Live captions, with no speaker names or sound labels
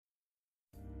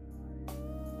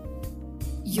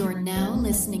You're now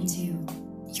listening to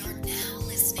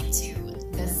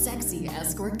The Sexy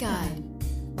Escort Guide,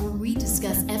 where we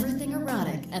discuss everything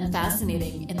erotic and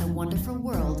fascinating in the wonderful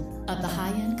world of the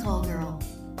high-end call girl.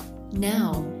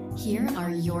 Now, here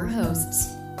are your hosts,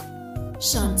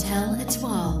 Chantel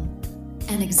Etoile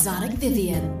and Exotic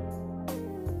Vivian.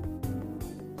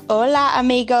 Hola,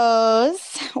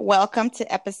 amigos. Welcome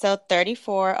to episode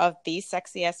 34 of the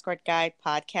Sexy Escort Guide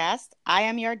podcast. I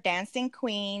am your dancing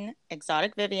queen,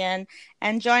 Exotic Vivian,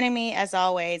 and joining me, as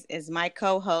always, is my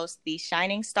co-host, the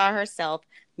shining star herself,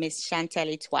 Miss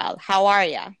Chantel Etoile. How are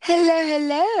ya?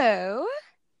 Hello.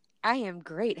 I am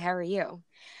great. How are you?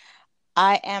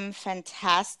 I am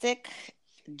fantastic,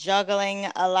 juggling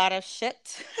a lot of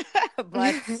shit,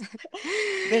 but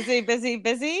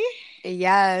busy.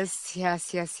 Yes. I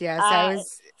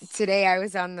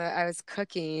was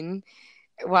cooking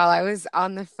while I was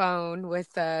on the phone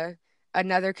with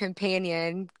another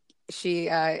companion. She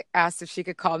asked if she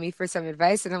could call me for some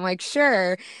advice, and I'm like,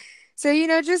 sure. So,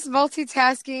 just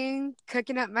multitasking,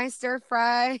 cooking up my stir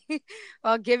fry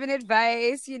while giving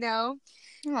advice, Oh,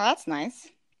 that's nice.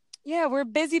 Yeah, we're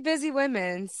busy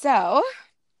women. So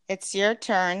it's your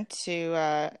turn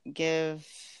to give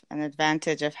an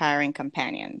advantage of hiring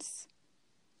companions.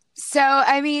 So,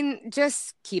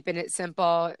 just keeping it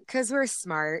simple because we're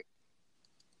smart.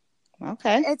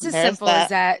 Okay. It's as simple as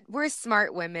that. We're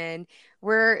smart women.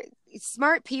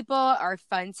 Smart people are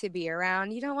fun to be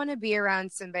around. You don't want to be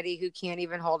around somebody who can't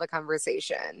even hold a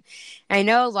conversation. I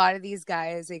know a lot of these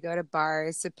guys, they go to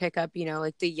bars to pick up,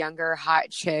 like the younger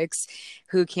hot chicks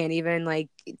who can't even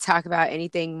talk about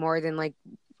anything more than I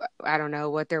don't know,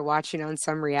 what they're watching on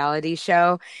some reality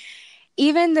show.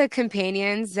 Even the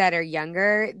companions that are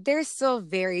younger, they're still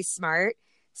very smart.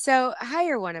 So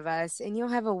hire one of us and you'll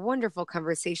have a wonderful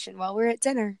conversation while we're at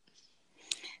dinner.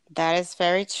 That is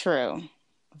very true.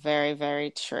 Very, very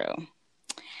true.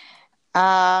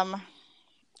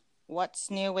 What's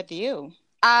new with you?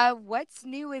 What's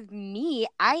new with me?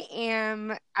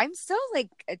 I'm still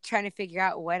trying to figure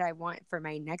out what I want for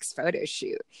my next photo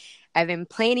shoot. I've been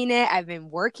planning it. I've been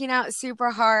working out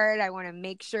super hard. I want to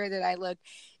make sure that I look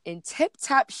in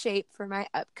tip-top shape for my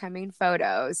upcoming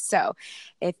photos. So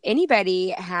if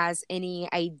anybody has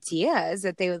any ideas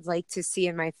that they would like to see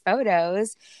in my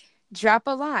photos, drop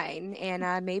a line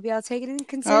and maybe I'll take it into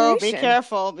consideration. Oh, be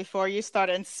careful before you start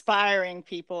inspiring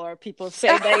people or people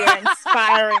say they are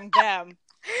inspiring them.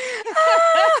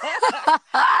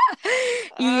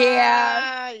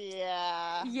 Yeah.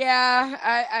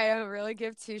 I don't really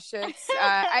give two shits.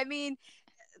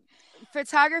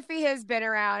 Photography has been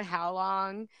around how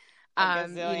long?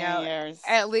 Years.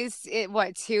 At least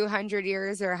 200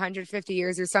 years or 150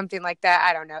 years or something like that.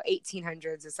 I don't know,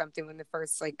 1800s or something when the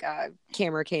first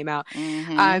camera came out.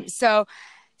 Mm-hmm. So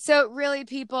really,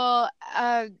 people,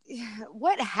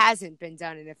 what hasn't been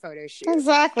done in a photo shoot?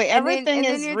 Exactly. Everything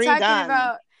is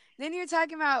redone. Then you're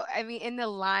talking about, in the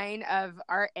line of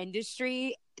our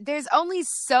industry, there's only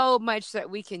so much that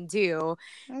we can do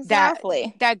that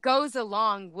goes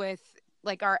along with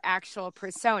our actual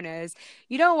personas.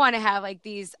 You don't want to have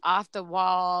these off the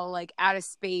wall, out of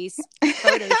space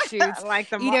photo shoots,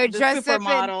 the dressed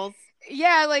supermodels.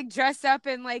 Dressed up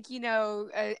in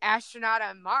an astronaut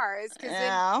on Mars, because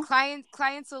then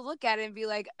clients will look at it and be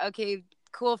like, okay,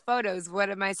 cool photos.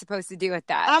 What am I supposed to do with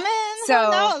that? Who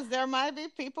knows? There might be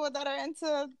people that are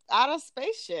into outer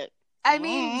space shit. I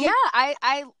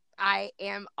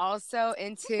am also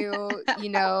into,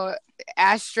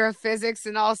 astrophysics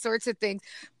and all sorts of things.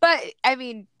 But,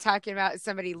 talking about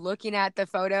somebody looking at the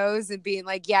photos and being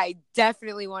like, yeah, I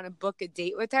definitely want to book a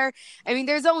date with her.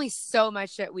 There's only so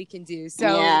much that we can do.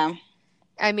 So, yeah.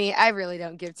 I really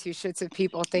don't give two shits if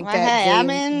people think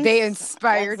they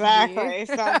inspired me.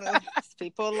 Some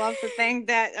people love to think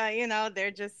that,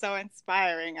 they're just so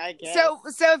inspiring, I guess. So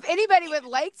if anybody would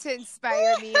like to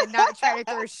inspire me and not try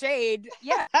to throw shade,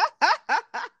 yeah.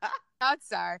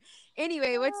 Thoughts are.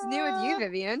 Anyway, what's new with you,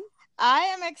 Vivian? I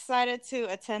am excited to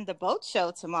attend the boat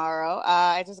show tomorrow.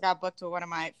 I just got booked with one of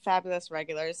my fabulous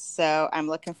regulars, so I'm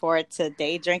looking forward to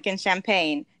day drinking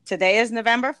champagne. Today is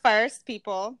November 1st,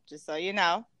 people, just so you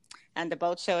know. And the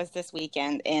boat show is this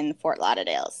weekend in Fort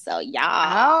Lauderdale. So, yeah.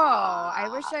 Oh, I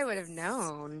wish I would have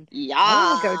known. Yeah.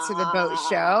 I want to go to the boat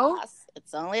show.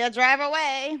 It's only a drive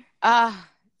away.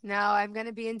 No, I'm going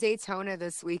to be in Daytona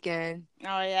this weekend.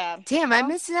 Oh, yeah. Damn, I'm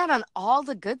missing out on all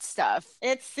the good stuff.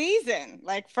 It's season.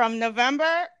 From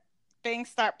November, things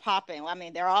start popping.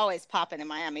 They're always popping in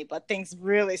Miami, but things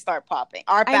really start popping.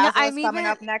 Art Basel is coming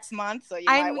up next month, so you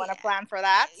might want to plan for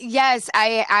that. Yes,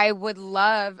 I would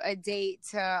love a date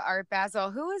to Art Basel.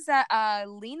 Who is that?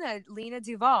 Lena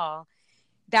Duval.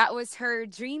 that was her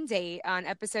dream date on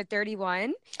episode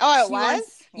 31. Oh, it She was?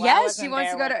 wants- Well, yes, she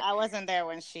wants to go to. I wasn't there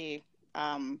when she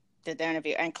did the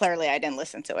interview, and clearly I didn't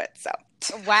listen to it. So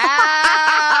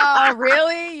Wow,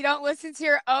 really? You don't listen to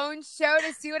your own show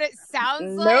to see what it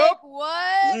sounds Nope. like?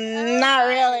 What? Not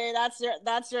really.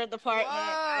 That's your department.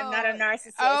 Whoa. I'm not a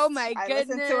narcissist. Oh my I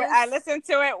goodness. listen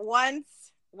to it once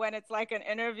when it's like an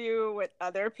interview with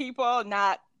other people,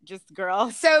 not just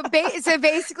girls. So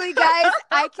basically, guys,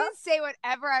 I can say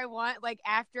whatever I want. Like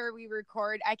after we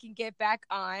record, I can get back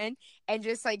on and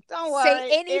just like Don't worry,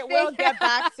 say anything. it will get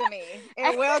back to me.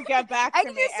 It will get back I to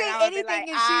can me. just say and I'll be anything like,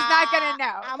 and she's not gonna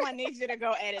know. I'm gonna need you to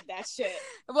go edit that shit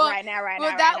Well, right now.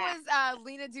 that was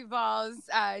Lena Duval's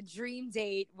dream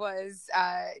date was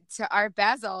to Art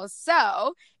Basel.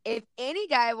 So if any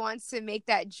guy wants to make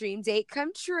that dream date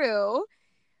come true,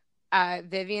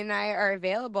 Vivian and I are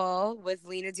available with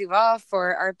Lena Duval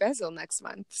for Art Basel next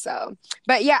month. So,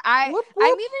 but yeah, Whoop,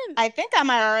 whoop. I think I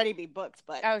might already be booked,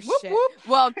 but oh whoop, shit. whoop.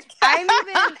 Well,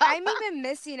 I'm even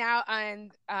missing out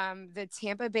on the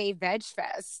Tampa Bay Veg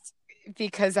Fest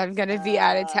because I'm gonna be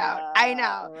out of town. I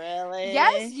know. Really?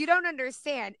 Yes, you don't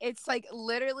understand. It's like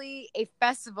literally a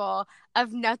festival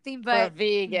of nothing but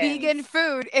vegan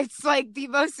food. It's like the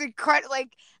most incredible. Like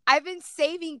I've been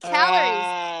saving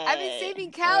calories. I've been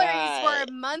saving calories for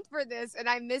a month for this, and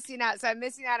I'm missing out. So I'm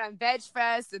missing out on Veg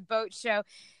Fest, the boat show.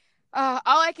 All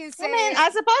I can say. I mean, I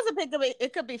suppose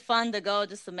it could be fun to go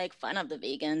just to make fun of the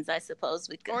vegans. I suppose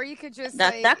we could. Or you could just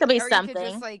that could be or something. You could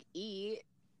just like eat.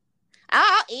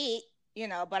 I'll eat,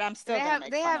 but I'm still.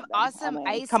 They have awesome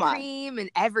ice cream and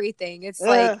everything. It's Ugh,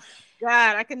 like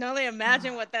God, I can only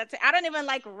imagine what that's. I don't even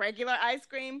like regular ice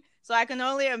cream, so I can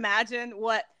only imagine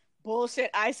what bullshit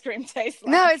ice cream tastes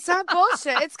like. No, it's not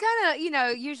bullshit. It's kind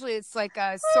of, usually it's like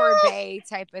a sorbet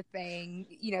type of thing,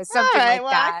 something like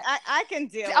that. I can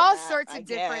deal with all that,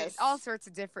 sorts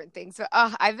of different things. So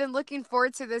I've been looking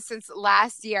forward to this since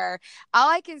last year. All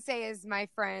I can say is my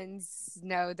friends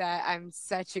know that I'm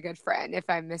such a good friend if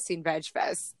I'm missing Veg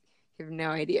Fest. You have no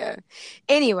idea.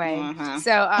 Anyway,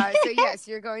 so yes,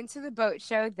 you're going to the boat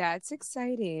show. That's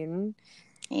exciting.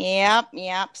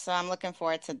 Yep. So I'm looking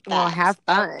forward to that. Well, have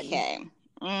fun. Okay.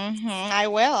 I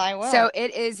will. So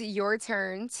it is your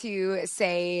turn to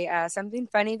say something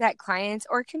funny that clients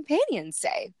or companions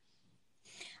say.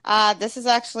 This is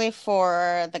actually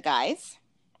for the guys,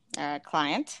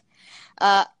 client.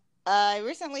 I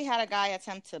recently had a guy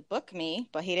attempt to book me,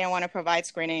 but he didn't want to provide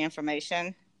screening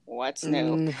information. What's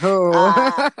new?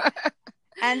 No.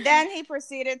 And then he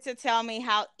proceeded to tell me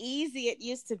how easy it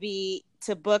used to be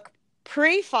to book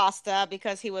pre-FOSTA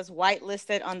because he was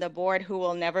whitelisted on the board who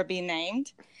will never be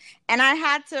named. And I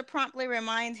had to promptly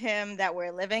remind him that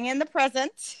we're living in the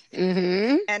present,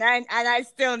 and I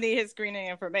still need his screening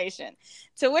information.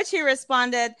 To which he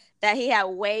responded that he had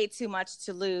way too much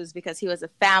to lose because he was a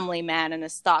family man and a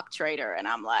stock trader. And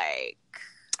I'm like,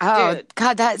 oh, dude.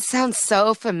 God, that sounds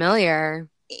so familiar.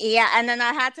 Yeah, and then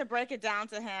I had to break it down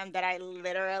to him that I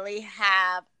literally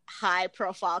have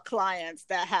high-profile clients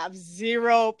that have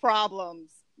zero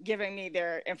problems giving me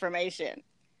their information.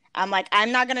 I'm like,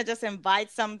 I'm not going to just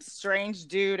invite some strange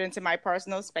dude into my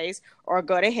personal space or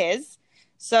go to his.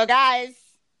 So, guys,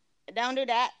 don't do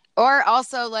that. Or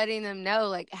also letting them know,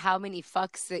 like, how many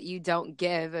fucks that you don't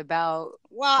give about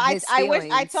his I wish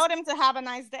feelings. I told him to have a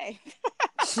nice day.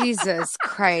 Jesus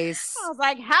Christ. I was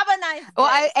like, have a nice day.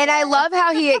 Well, I love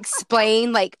how he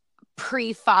explained, like,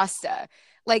 pre-FOSTA.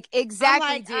 Like,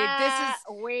 exactly, dude.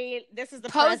 This is the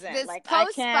present. Like, I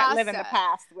can't live in the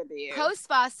past with you.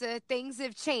 Post-FOSTA, things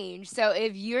have changed. So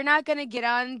if you're not going to get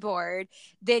on board,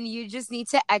 then you just need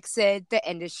to exit the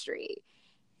industry.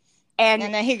 And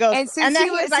then he goes, and then he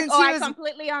was like, I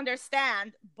completely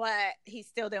understand, but he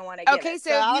still didn't want to get it. Okay, so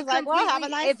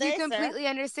if you completely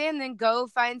understand, then go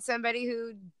find somebody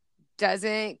who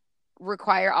doesn't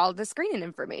require all the screening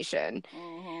information.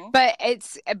 But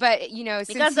since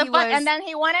and then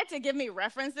he wanted to give me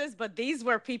references, but these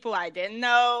were people I didn't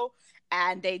know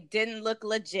and they didn't look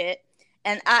legit.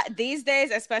 And these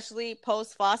days, especially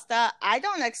post FOSTA, I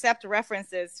don't accept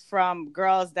references from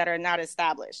girls that are not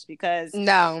established because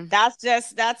I've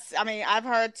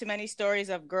heard too many stories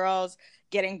of girls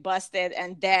getting busted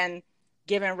and then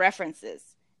giving references.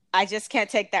 I just can't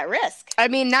take that risk. I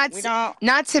mean, not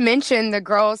to mention the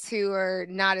girls who are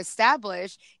not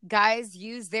established. Guys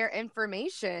use their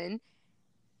information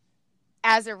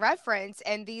as a reference,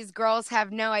 and these girls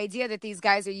have no idea that these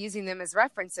guys are using them as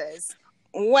references.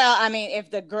 Well, I mean, if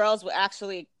the girls would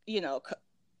actually,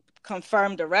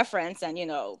 confirm the reference and,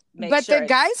 but the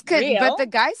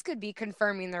guys could be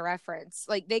confirming the reference.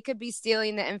 Like, they could be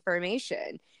stealing the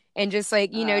information. and just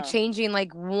like, changing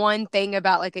like one thing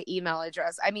about like an email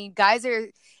address. I mean,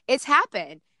 it's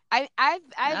happened.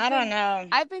 Don't know.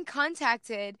 I've been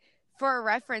contacted for a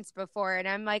reference before, and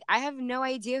I'm like, I have no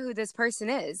idea who this person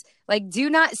is. Like, do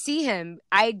not see him.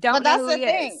 I don't know who he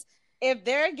is. If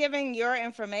they're giving your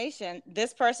information,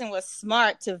 this person was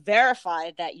smart to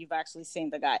verify that you've actually seen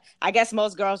the guy. I guess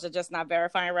most girls are just not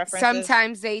verifying references.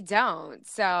 Sometimes they don't.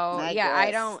 So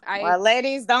I don't. Well,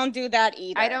 ladies, don't do that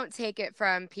either. I don't take it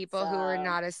from people who are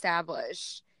not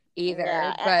established either.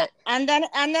 Yeah, but and then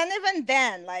even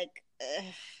then, like,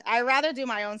 I rather do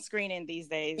my own screening these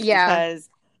days. Yeah, because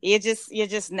you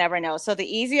just never know. So the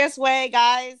easiest way,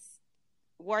 guys,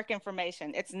 work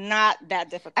information. It's not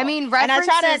that difficult. I mean, references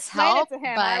and I try to explain help, it to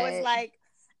him. But...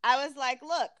 I was like,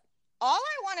 look, all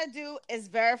I want to do is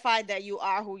verify that you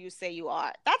are who you say you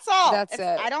are. That's all. That's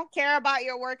it. I don't care about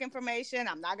your work information.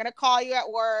 I'm not going to call you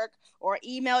at work or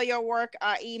email your work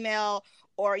email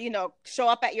or, show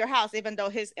up at your house, even though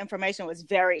his information was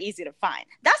very easy to find.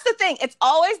 That's the thing. It's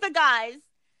always the guys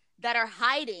that are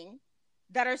hiding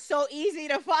that are so easy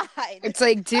to find. It's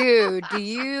like, dude, do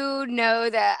you know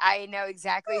that I know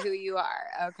exactly who you are?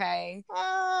 Okay.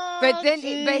 But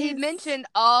he mentioned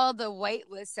all the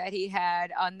wait lists that he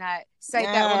had on that site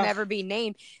that will never be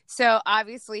named. So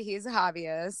obviously he's a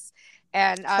hobbyist.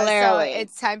 And so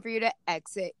it's time for you to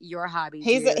exit your hobby.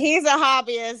 He's a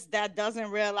hobbyist that doesn't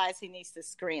realize he needs to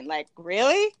screen. Like,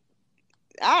 really?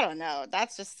 I don't know.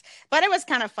 But it was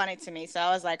kind of funny to me. So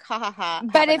I was like, ha ha ha.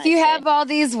 But if you have all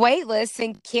these wait lists,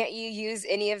 and can't you use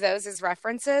any of those as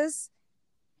references?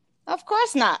 Of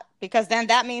course not. Because then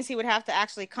that means he would have to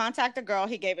actually contact a girl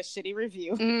he gave a shitty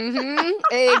review. Mm-hmm.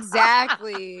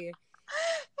 Exactly.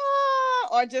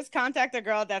 Or just contact a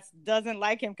girl that doesn't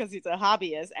like him because he's a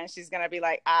hobbyist. And she's going to be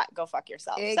like, go fuck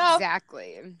yourself.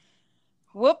 Exactly. So,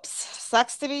 whoops.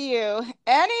 Sucks to be you.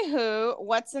 Anywho,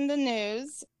 what's in the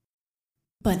news?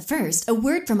 But first, a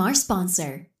word from our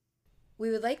sponsor. We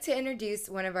would like to introduce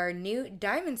one of our new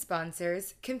diamond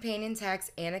sponsors, Companion Tax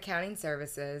and Accounting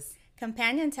Services.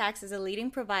 Companion Tax is a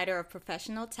leading provider of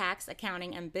professional tax,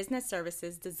 accounting, and business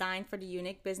services designed for the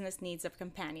unique business needs of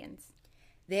companions.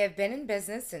 They have been in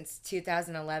business since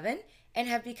 2011 and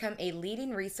have become a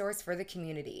leading resource for the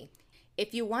community.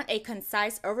 If you want a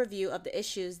concise overview of the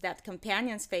issues that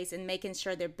companions face in making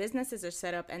sure their businesses are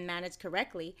set up and managed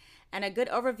correctly, and a good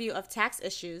overview of tax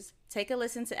issues, take a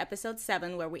listen to episode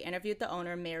 7 where we interviewed the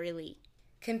owner, Mary Lee.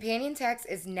 Companion Tax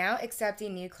is now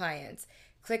accepting new clients.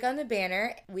 Click on the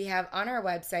banner we have on our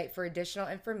website for additional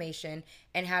information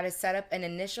and how to set up an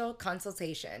initial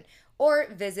consultation, or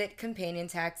visit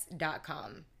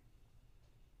companiontax.com.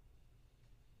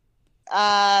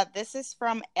 This is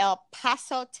from El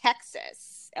Paso,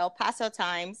 Texas. El Paso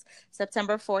Times,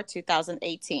 September 4,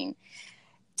 2018.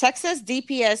 Texas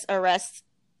DPS arrests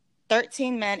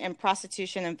 13 men in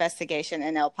prostitution investigation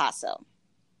in El Paso.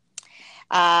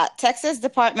 Texas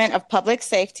Department of Public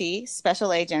Safety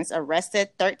special agents arrested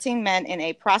 13 men in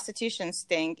a prostitution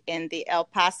sting in the El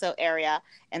Paso area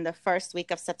in the first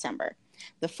week of September.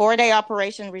 The 4-day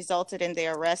operation resulted in the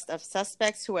arrest of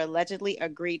suspects who allegedly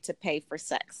agreed to pay for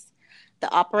sex.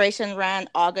 The operation ran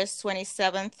August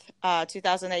 27th,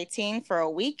 2018 for a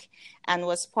week and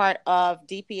was part of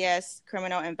DPS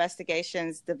Criminal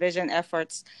Investigations Division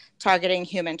efforts targeting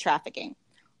human trafficking.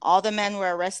 All the men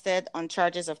were arrested on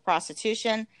charges of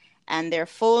prostitution, and their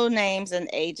full names and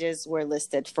ages were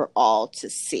listed for all to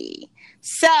see.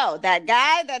 So that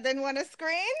guy that didn't want to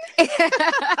screen,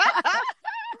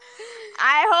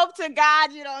 I hope to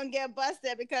God you don't get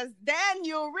busted, because then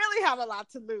you'll really have a lot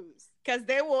to lose. Because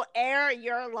they will air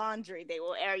your laundry. They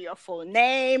will air your full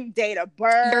name, date of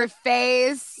birth, your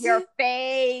face.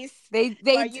 They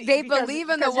believe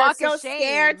in the walk of shame. You're so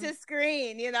scared to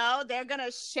screen. They're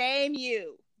gonna shame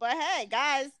you. But hey,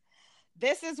 guys,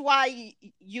 this is why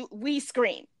we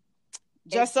screen.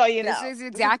 Just so you know, this is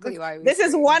exactly why we. This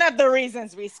is one of the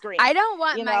reasons we screen. I don't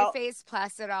want my face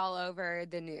plastered all over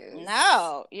the news.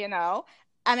 No,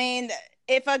 I mean,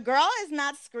 if a girl is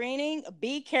not screening,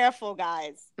 be careful,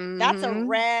 guys. Mm-hmm. That's a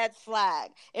red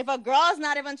flag. If a girl is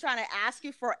not even trying to ask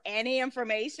you for any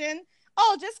information,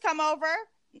 just come over.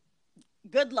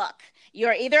 Good luck.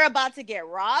 You're either about to get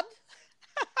robbed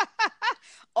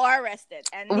or arrested.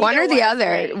 And one or the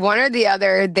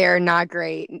other, they're not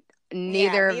great.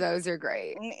 Neither of those are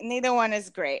great. Neither one is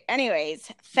great. Anyways,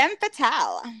 femme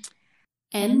fatale.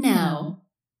 And now,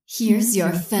 here's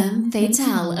your femme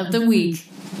fatale of the week.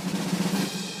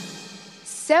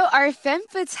 So our femme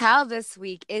fatale this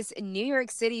week is New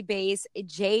York City-based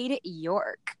Jade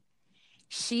York.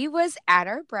 She was at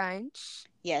our brunch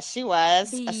Yes, she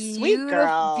was a sweet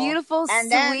girl. Beautiful,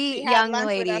 and then sweet she had young lunch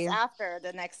lady. with us after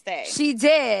the next day. She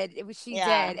did. She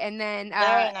Yeah. did. And then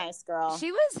Very nice girl.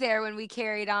 she was there when we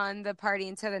carried on the party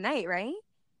into the night, right?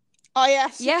 Oh yeah,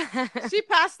 Yeah. She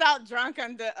passed out drunk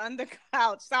on the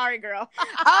couch. Sorry, girl.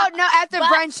 Oh no, at the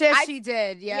But brunch shift she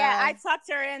did. Yeah. Yeah, I tucked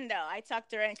her in though. I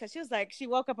tucked her in because she was like, she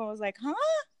woke up and was like, "Huh?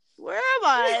 Where am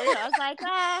I?" I was like,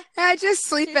 "Ah." I just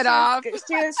sleep She it off. was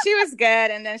good. She was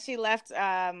good, and then she left.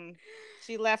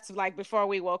 She left like before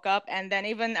we woke up, and then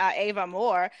even Ava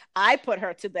Moore, I put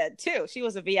her to bed too. She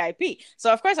was a VIP,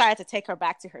 so of course I had to take her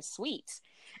back to her suite.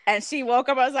 And she woke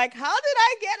up. I was like, "How did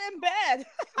I get in bed?"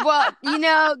 Well, you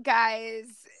know, guys,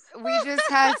 we just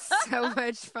had so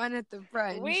much fun at the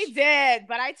brunch. We did,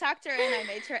 but I tucked her in. I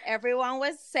made sure everyone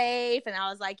was safe, and I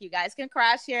was like, "You guys can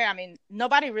crash here." I mean,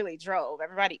 nobody really drove;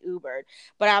 everybody Ubered.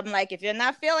 But I'm like, if you're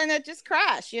not feeling it, just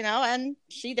crash, And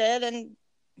she did, and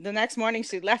the next morning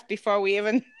she left before we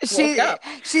even woke up.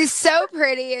 She's so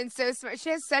pretty and so smart.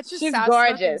 She has such a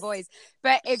soft-spoken voice.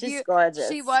 But she's gorgeous.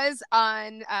 She was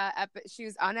on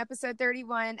episode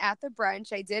 31 at the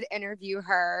brunch. I did interview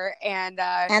her, and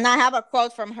I have a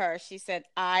quote from her. She said,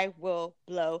 "I will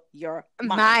blow your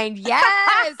mind."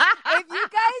 Yes. If you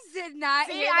guys did not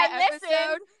hear that episode.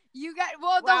 Listened. You got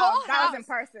the whole house. That was in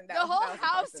person, though. The whole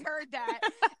house heard that,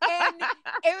 and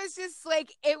it was just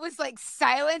like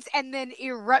silence and then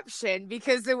eruption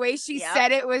because the way she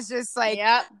said it was just like,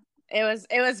 it was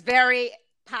very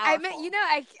powerful. I meant,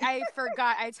 I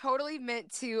forgot. I totally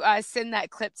meant to send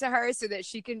that clip to her so that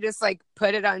she can just like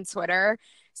put it on Twitter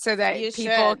so that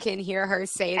people can hear her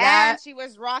say that. And she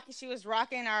was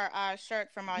rocking our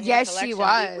shirt from our new collection. She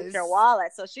was with your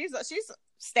wallet. So she's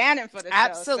standing for the show.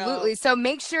 Absolutely. So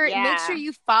make sure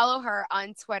you follow her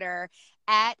on Twitter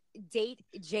at Date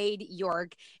Jade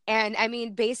York. And I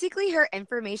mean, basically her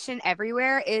information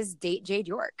everywhere is Date Jade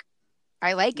York.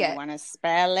 I like it. You want to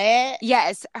spell it?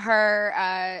 Yes.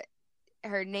 Her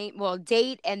name,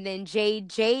 Date and then Jade,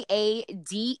 Jade,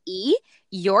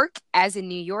 York as in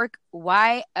New York,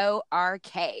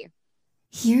 YORK.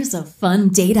 Here's a fun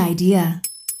date idea.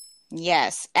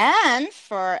 Yes, and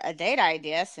for a date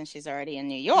idea, since she's already in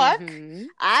New York,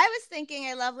 I was thinking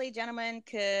a lovely gentleman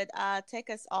could take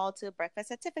us all to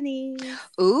breakfast at Tiffany's.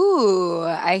 Ooh,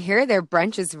 I hear their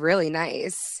brunch is really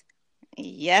nice.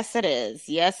 Yes, it is.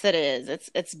 Yes, it is.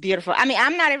 It's beautiful. I mean,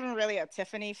 I'm not even really a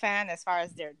Tiffany fan as far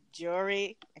as their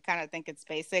jewelry. I kind of think it's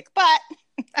basic, but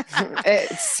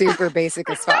it's super basic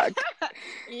as fuck.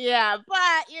 Yeah, but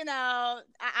I'll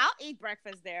eat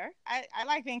breakfast there. I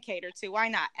like being catered to. Why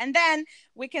not? And then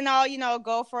we can all,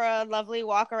 go for a lovely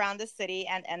walk around the city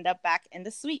and end up back in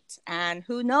the suite. And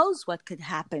who knows what could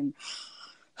happen?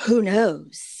 Who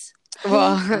knows?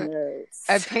 Well,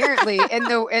 apparently,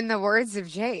 in the words of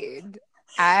Jade,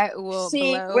 I will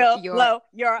blow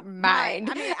your mind.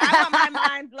 I mean, I want my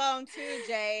mind blown too,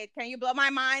 Jade. Can you blow my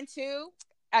mind too?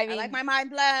 I mean, I like my mind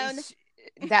blown.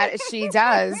 That she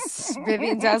does.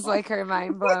 Vivian does like her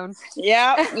mind blown.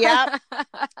 Yep.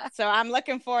 So I'm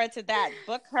looking forward to that.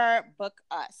 Book her, book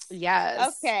us.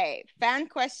 Yes. Okay. Fan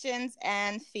questions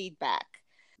and feedback.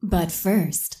 But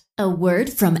first, a word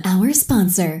from our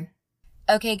sponsor.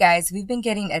 Okay, guys, we've been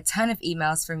getting a ton of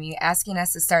emails from you asking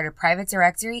us to start a private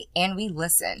directory, and we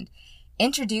listened.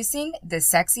 Introducing the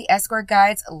Sexy Escort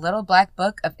Guide's Little Black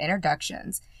Book of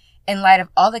Introductions. In light of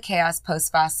all the chaos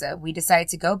post-FOSTA, we decided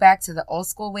to go back to the old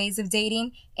school ways of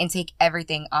dating and take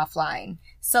everything offline.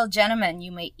 So, gentlemen,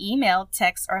 you may email,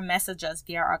 text, or message us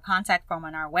via our contact form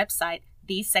on our website,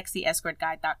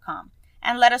 thesexyescortguide.com.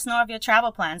 And let us know of your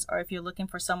travel plans or if you're looking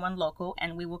for someone local,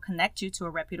 and we will connect you to a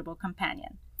reputable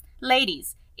companion.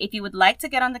 Ladies, if you would like to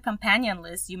get on the companion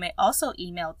list, you may also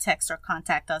email, text, or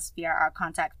contact us via our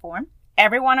contact form.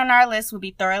 Everyone on our list will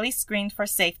be thoroughly screened for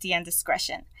safety and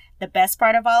discretion. The best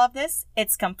part of all of this,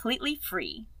 it's completely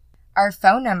free. Our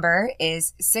phone number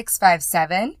is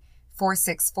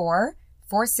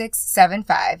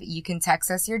 657-464-4675. You can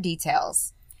text us your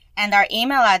details. And our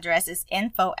email address is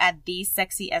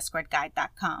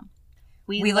info@thesexyescortguide.com.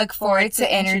 We look forward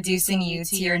to introducing you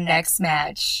to your next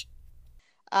match.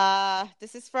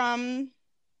 This is from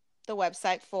the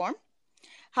website form.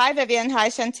 Hi, Vivian. Hi,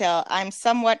 Chantel. I'm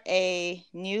somewhat a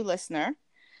new listener.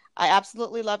 I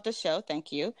absolutely love the show.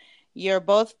 Thank you. You're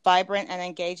both vibrant and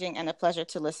engaging and a pleasure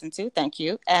to listen to. Thank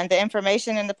you. And the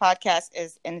information in the podcast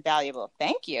is invaluable.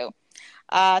 Thank you.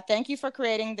 Thank you for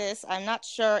creating this. I'm not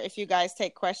sure if you guys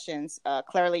take questions.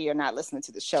 Clearly, you're not listening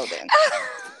to the show then.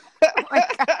 Oh my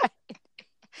God.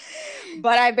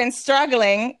 But I've been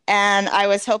struggling, and I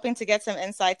was hoping to get some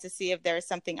insight to see if there is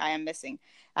something I am missing.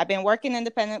 I've been working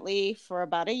independently for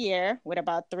about a year with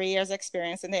about 3 years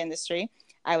experience in the industry.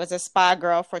 I was a spa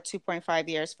girl for 2.5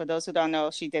 years. For those who don't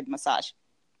know, she did massage,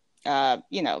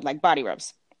 like body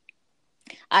rubs.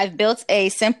 I've built a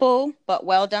simple but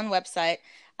well done website.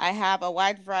 I have a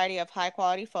wide variety of high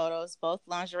quality photos, both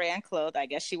lingerie and clothes. I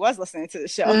guess she was listening to the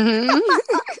show. Mm-hmm.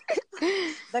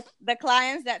 The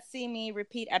clients that see me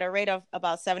repeat at a rate of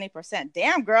about 70%.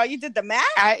 Damn, girl, you did the math.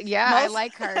 I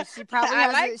like her. She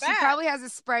probably she probably has a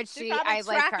spreadsheet. I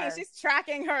like her. She's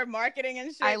tracking her marketing and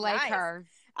shit. I like her.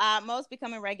 Most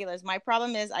becoming regulars. My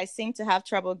problem is I seem to have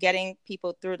trouble getting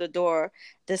people through the door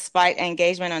despite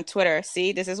engagement on Twitter.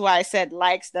 See, this is why I said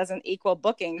likes doesn't equal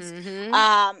bookings.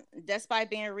 Mm-hmm. Despite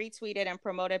being retweeted and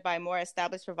promoted by more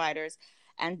established providers,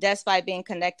 and despite being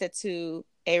connected to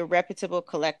a reputable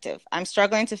collective. I'm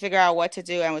struggling to figure out what to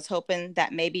do and was hoping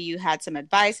that maybe you had some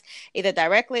advice, either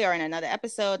directly or in another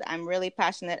episode. I'm really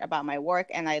passionate about my work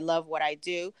and I love what I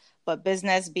do, but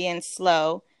business being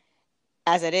slow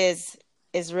as it is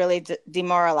really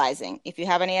demoralizing. If you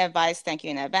have any advice, thank you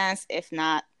in advance. If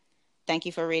not, thank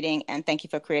you for reading and thank you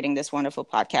for creating this wonderful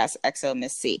podcast, XO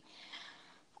Miss C.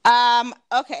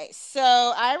 Okay, so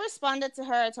I responded to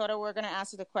her. I told her we're going to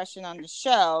answer the question on the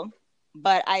show,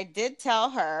 but I did tell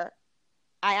her,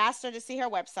 I asked her to see her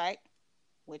website,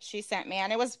 which she sent me,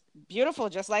 and it was beautiful,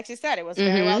 just like she said. It was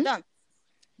very well done.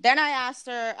 Then I asked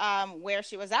her where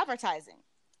she was advertising.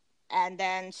 And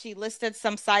then she listed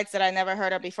some sites that I never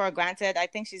heard of before. Granted, I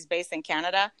think she's based in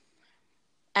Canada.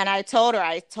 And I told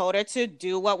her to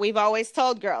do what we've always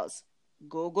told girls.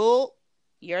 Google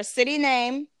your city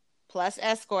name plus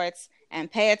escorts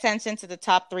and pay attention to the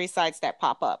top 3 sites that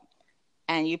pop up.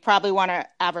 And you probably want to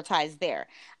advertise there.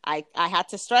 I had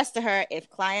to stress to her, if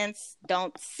clients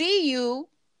don't see you,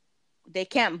 they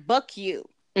can't book you.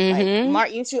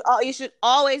 Like, you should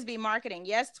always be marketing.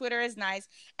 Yes, Twitter is nice,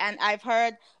 and I've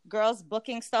heard girls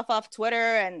booking stuff off Twitter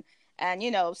and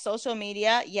social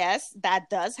media. Yes, that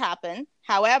does happen.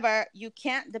 However, you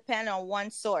can't depend on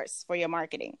one source for your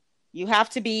marketing. You have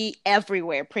to be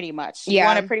everywhere, pretty much. You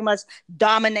want to pretty much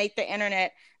dominate the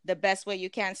internet the best way you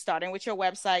can, starting with your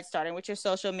website, starting with your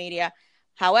social media.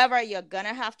 However, you're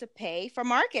gonna have to pay for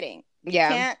marketing.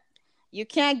 You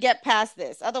can't get past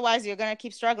this. Otherwise, you're going to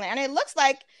keep struggling. And it looks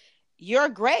like you're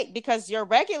great because your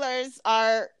regulars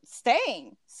are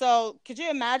staying. So could you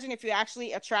imagine if you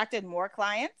actually attracted more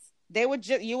clients? You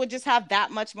would just have that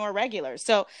much more regulars.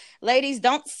 So ladies,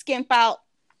 don't skimp out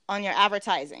on your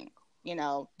advertising.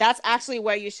 That's actually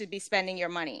where you should be spending your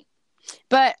money.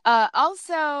 But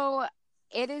also,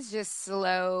 it is just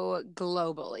slow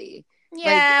globally.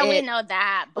 Yeah, we know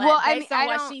that. But based on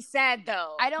what she said,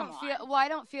 though, I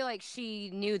don't feel like she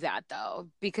knew that though,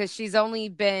 because she's only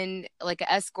been like an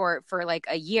escort for like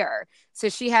a year, so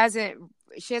she hasn't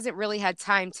really had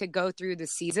time to go through the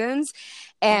seasons,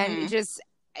 and just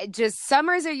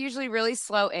summers are usually really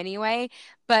slow anyway.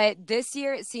 But this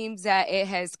year it seems that it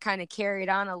has kind of carried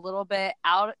on a little bit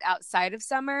outside of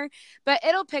summer, but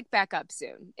it'll pick back up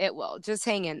soon. It will. Just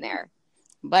hang in there.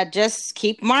 But just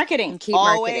keep marketing.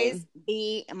 Always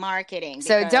be marketing.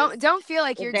 So don't feel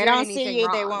like you're doing anything wrong. If they don't see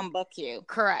you, they won't book you.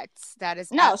 Correct. That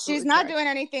is no. She's not doing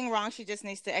anything wrong. She just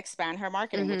needs to expand her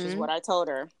marketing, which is what I told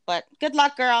her. But good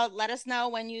luck, girl. Let us know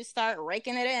when you start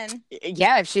raking it in.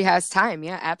 Yeah, if she has time.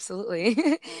 Yeah, absolutely.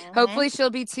 Hopefully, she'll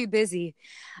be too busy.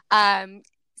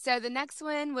 So the next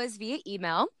one was via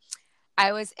email.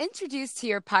 I was introduced to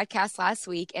your podcast last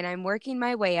week, and I'm working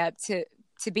my way up to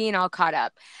being all caught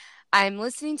up. I'm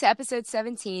listening to episode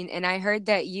 17, and I heard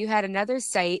that you had another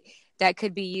site that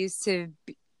could be used to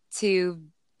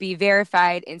be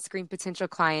verified and screen potential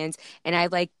clients, and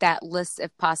I'd like that list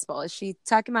if possible. Is she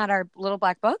talking about our little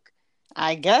black book?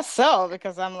 I guess so,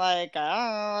 because I'm like, I don't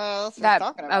know what else she's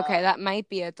talking about. Okay, that might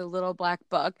be it, the little black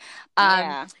book.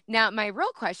 Yeah. Now, my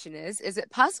real question is it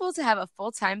possible to have a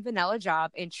full-time vanilla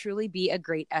job and truly be a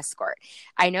great escort?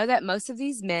 I know that most of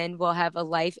these men will have a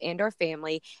life and or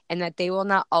family, and that they will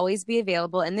not always be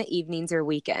available in the evenings or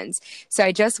weekends. So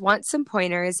I just want some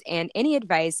pointers and any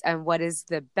advice on what is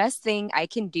the best thing I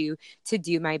can do to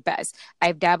do my best.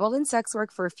 I've dabbled in sex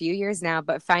work for a few years now,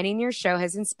 but finding your show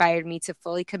has inspired me to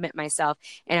fully commit myself,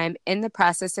 and I'm in the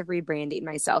process of rebranding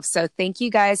myself. So thank you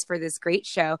guys for this great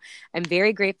show. I'm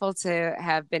very grateful to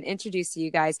have been introduced to you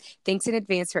guys. Thanks in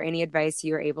advance for any advice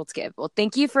you are able to give. Well,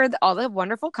 thank you for all the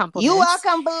wonderful compliments. You're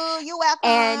welcome, boo. You're welcome.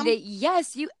 And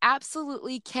yes, you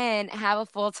absolutely can have a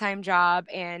full-time job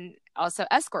and also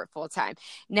escort full-time.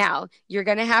 Now, you're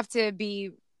going to have to be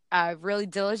really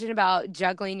diligent about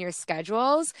juggling your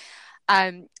schedules.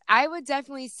 I would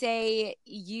definitely say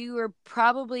you are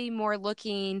probably more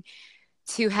looking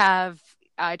to have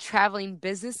traveling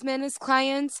businessmen as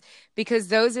clients, because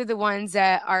those are the ones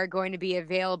that are going to be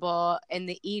available in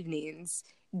the evenings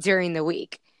during the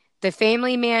week. The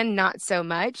family man, not so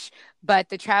much, but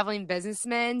the traveling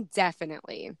businessman,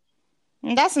 definitely.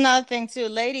 And that's another thing too.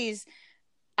 Ladies,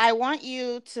 I want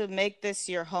you to make this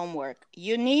your homework.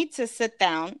 You need to sit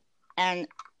down and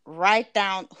write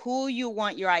down who you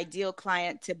want your ideal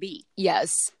client to be.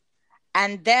 Yes.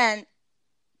 And then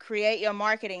create your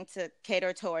marketing to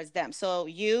cater towards them. So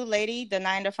you, lady, the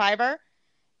 9-to-5er,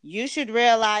 you should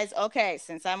realize, okay,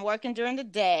 since I'm working during the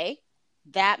day,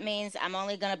 that means I'm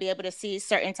only going to be able to see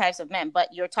certain types of men. But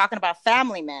you're talking about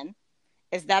family men.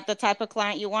 Is that the type of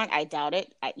client you want? I doubt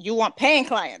it. You want paying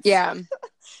clients. Yeah.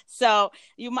 So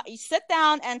you sit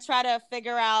down and try to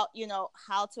figure out,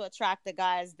 how to attract the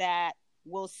guys that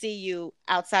will see you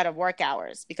outside of work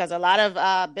hours, because a lot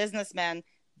of businessmen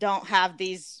don't have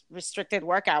these restricted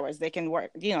work hours. They can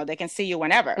work, they can see you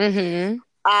whenever. Mm-hmm.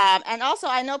 And also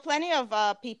I know plenty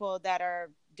of people that are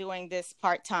doing this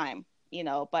part-time,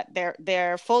 but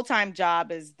their full-time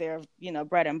job is their,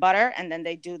 bread and butter. And then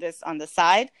they do this on the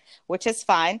side, which is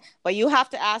fine. But you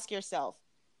have to ask yourself,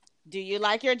 do you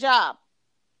like your job?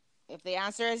 If the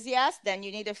answer is yes, then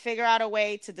you need to figure out a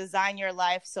way to design your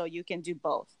life so you can do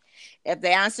both. If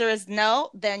the answer is no,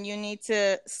 then you need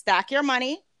to stack your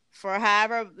money for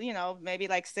however, maybe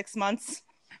like 6 months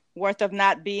worth of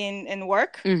not being in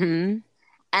work, mm-hmm.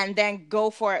 and then go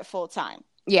for it full time.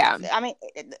 Yeah. I mean,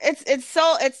 it's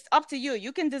up to you.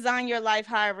 You can design your life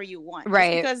however you want.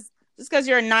 Right. Just because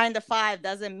you're a 9-to-5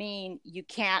 doesn't mean you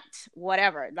can't,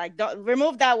 whatever. Like, don't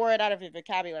remove that word out of your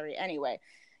vocabulary anyway.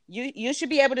 You should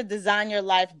be able to design your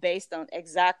life based on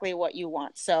exactly what you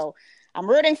want. So I'm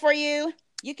rooting for you.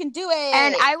 You can do it.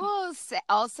 And I will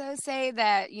also say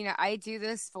that, I do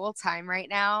this full time right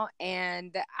now,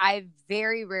 and I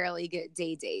very rarely get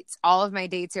day dates. All of my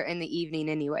dates are in the evening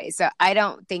anyway. So I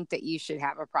don't think that you should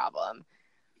have a problem.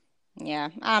 Yeah,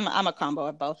 I'm a combo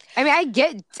of both. I mean,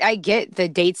 I get the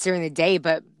dates during the day,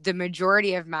 but the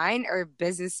majority of mine are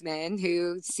businessmen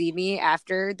who see me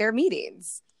after their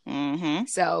meetings. Mm-hmm.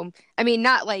 So, I mean,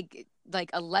 not like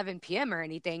 11 p.m. or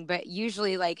anything, but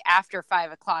usually like after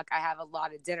 5 o'clock, I have a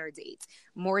lot of dinner dates,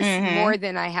 more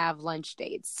than I have lunch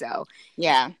dates. So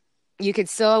yeah, you could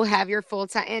still have your full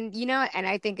time, and and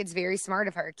I think it's very smart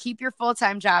of her. Keep your full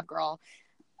time job, girl.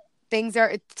 Times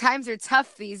are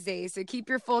tough these days, so keep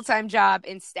your full time job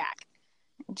and stack.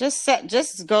 Just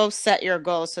go set your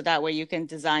goals so that way you can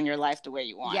design your life the way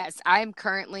you want. Yes, I'm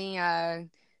currently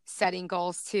setting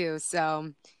goals too,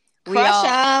 so. Crush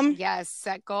them. Yes,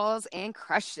 set goals and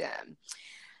crush them.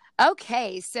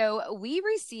 Okay, so we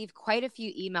received quite a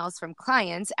few emails from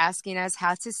clients asking us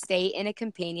how to stay in a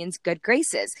companion's good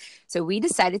graces. So we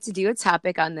decided to do a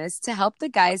topic on this to help the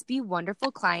guys be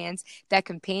wonderful clients that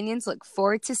companions look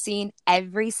forward to seeing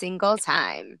every single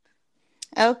time.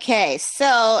 Okay,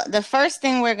 so the first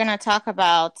thing we're going to talk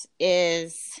about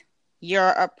is your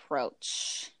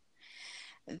approach.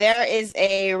 There is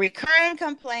a recurring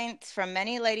complaint from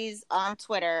many ladies on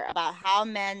Twitter about how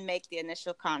men make the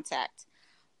initial contact.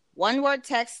 One-word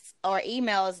text or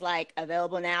email is like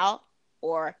available now,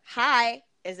 or hi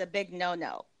is a big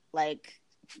no-no. Like,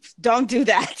 don't do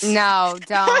that. No,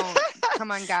 don't.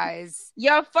 Come on, guys.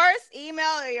 Your first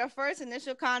email or your first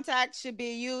initial contact should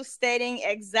be you stating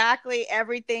exactly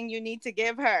everything you need to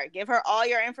give her. Give her all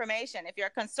your information. If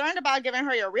you're concerned about giving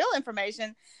her your real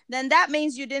information, then that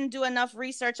means you didn't do enough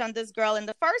research on this girl in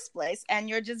the first place and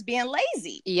you're just being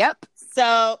lazy. Yep.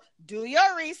 So do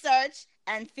your research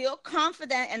and feel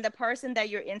confident in the person that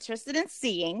you're interested in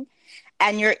seeing.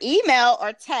 And your email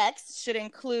or text should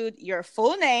include your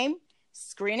full name,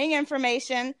 screening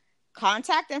information,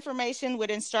 contact information with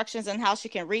instructions on how she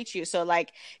can reach you. So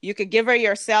like you could give her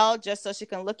your cell just so she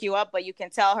can look you up, but you can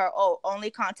tell her, oh, only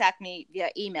contact me via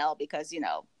email because,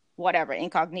 whatever,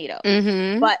 incognito.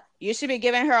 Mm-hmm. But you should be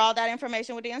giving her all that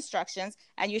information with the instructions.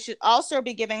 And you should also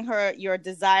be giving her your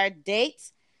desired date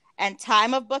and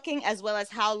time of booking, as well as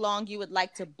how long you would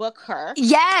like to book her.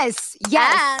 Yes.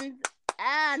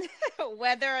 And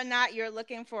whether or not you're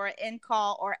looking for an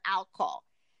in-call or out-call.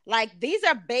 Like, these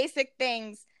are basic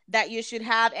things that you should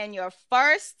have in your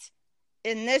first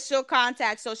initial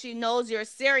contact so she knows you're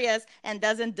serious and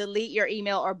doesn't delete your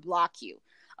email or block you.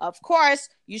 Of course,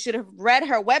 you should have read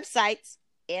her website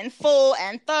in full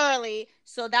and thoroughly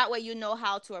so that way you know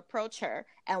how to approach her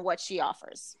and what she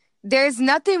offers. There's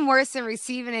nothing worse than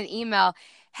receiving an email.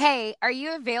 Hey, are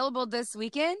you available this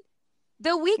weekend?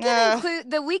 The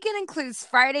weekend includes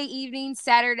Friday evening,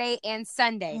 Saturday, and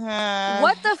Sunday.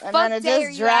 What the fuck day are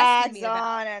you asking me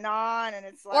about? On, and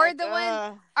it's like, or the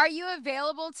one, are you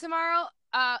available tomorrow?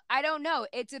 I don't know.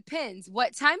 It depends.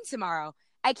 What time tomorrow?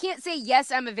 I can't say,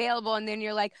 yes, I'm available. And then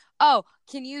you're like, oh,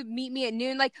 can you meet me at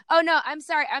noon? Like, oh, no, I'm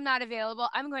sorry. I'm not available.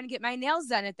 I'm going to get my nails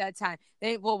done at that time.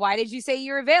 Then, well, why did you say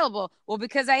you're available? Well,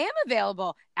 because I am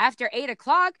available after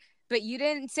 8:00, but you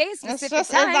didn't say a specific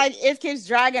time. It's like it keeps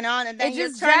dragging on, and then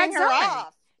you're turning her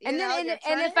off. And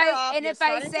if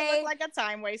I say, look like a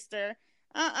time waster.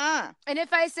 And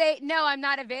if I say, no, I'm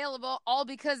not available, all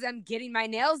because I'm getting my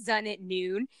nails done at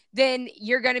noon, then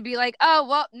you're going to be like, oh,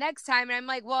 well, next time. And I'm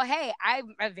like, well, hey,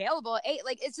 I'm available at 8.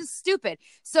 Like, it's just stupid.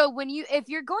 So if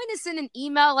you're going to send an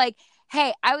email like,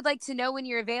 hey, I would like to know when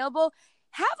you're available,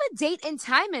 have a date and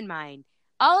time in mind.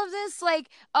 All of this, like,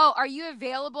 oh, are you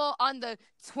available on the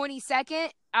 22nd?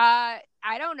 I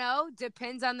don't know.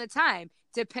 Depends on the time.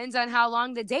 Depends on how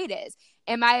long the date is.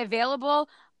 Am I available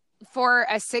for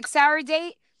a 6-hour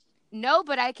date? No,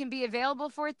 but I can be available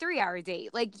for a 3-hour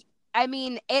date. Like, I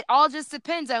mean, it all just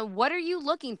depends on what are you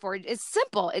looking for. It's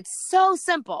simple. It's so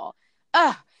simple.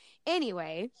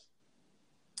 Anyway,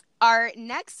 our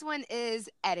next one is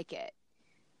etiquette.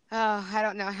 Oh, I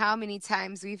don't know how many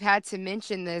times we've had to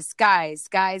mention this. Guys.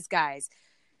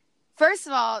 First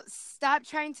of all, stop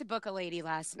trying to book a lady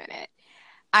last minute.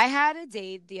 I had a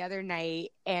date the other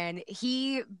night, and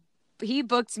he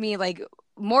booked me like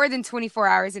more than 24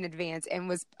 hours in advance and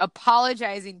was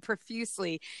apologizing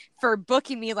profusely for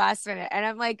booking me last minute. And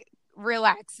I'm like,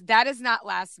 relax. That is not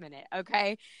last minute.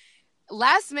 Okay.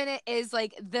 Last minute is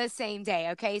like the same day.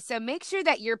 Okay. So make sure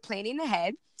that you're planning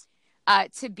ahead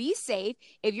to be safe.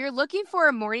 If you're looking for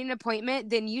a morning appointment,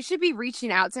 then you should be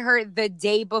reaching out to her the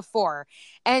day before.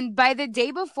 And by the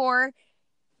day before,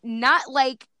 not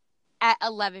like at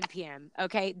 11 p.m.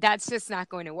 Okay. That's just not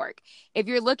going to work. If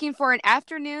you're looking for an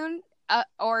afternoon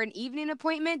or an evening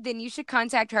appointment, then you should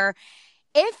contact her.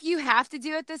 If you have to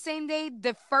do it the same day,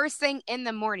 the first thing in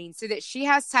the morning so that she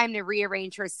has time to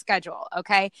rearrange her schedule.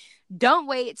 Okay. Don't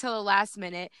wait till the last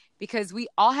minute, because we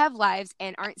all have lives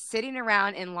and aren't sitting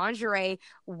around in lingerie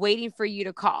waiting for you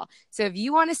to call. So if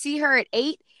you want to see her at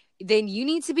 8, then you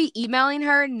need to be emailing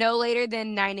her no later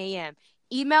than 9 a.m.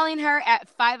 Emailing her at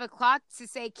 5:00 to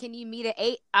say, can you meet at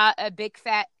 8? A big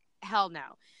fat hell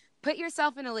no. Put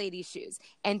yourself in a lady's shoes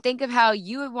and think of how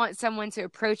you would want someone to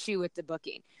approach you with the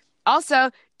booking.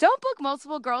 Also, don't book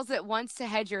multiple girls at once to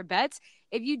hedge your bets.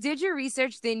 If you did your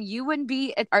research, then you wouldn't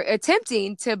be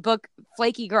attempting to book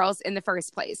flaky girls in the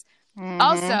first place. Mm-hmm.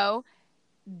 Also,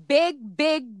 big,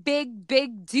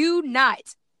 do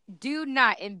not,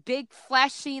 in big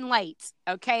flashing lights,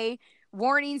 okay?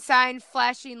 Warning sign,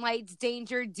 flashing lights,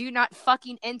 danger, do not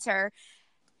fucking enter.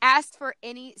 Ask for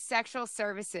any sexual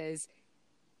services.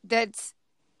 That's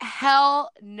hell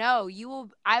no.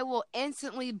 I will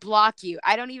instantly block you.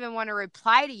 I don't even want to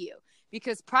reply to you,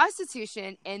 because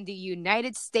prostitution in the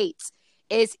United States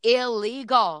is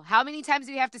illegal. How many times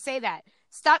do we have to say that?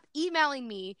 Stop emailing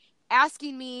me,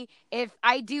 asking me if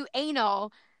I do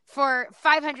anal for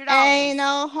 $500.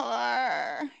 Anal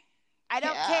whore. I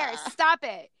don't care. Stop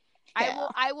it. Yeah.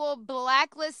 I will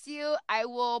blacklist you. I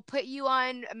will put you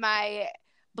on my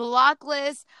block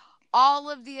list. All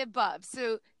of the above.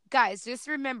 So guys, just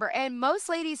remember, and most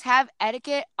ladies have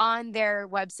etiquette on their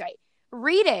website.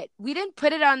 Read it. We didn't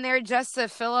put it on there just to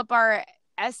fill up our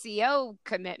SEO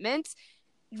commitments.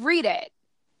 Read it.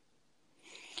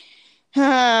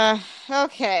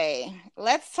 Okay,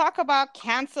 let's talk about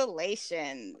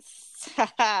cancellations.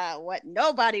 What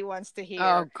nobody wants to hear.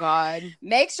 Oh, God.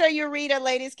 Make sure you read a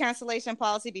lady's cancellation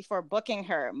policy before booking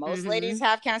her. Most ladies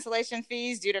have cancellation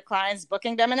fees due to clients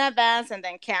booking them in advance and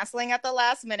then canceling at the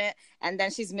last minute. And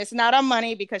then she's missing out on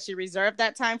money because she reserved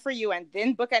that time for you and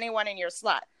didn't book anyone in your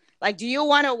slot. Like, do you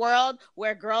want a world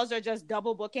where girls are just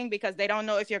double booking because they don't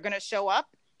know if you're going to show up?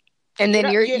 And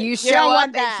then you show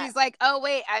up and she's like, oh,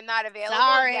 wait, I'm not available.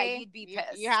 Sorry. Yeah, you'd be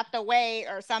pissed. You have to wait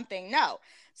or something. No.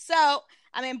 So,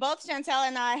 I mean, both Chantel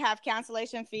and I have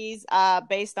cancellation fees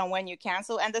based on when you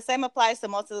cancel. And the same applies to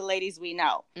most of the ladies we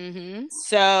know. Mm-hmm.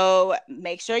 So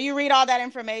make sure you read all that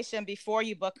information before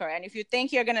you book her. And if you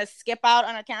think you're going to skip out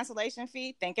on a cancellation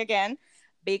fee, think again,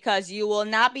 because you will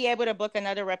not be able to book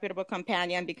another reputable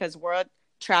companion because word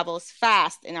travels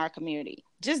fast in our community.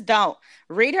 Just don't.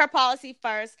 Read her policy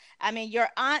first. I mean, your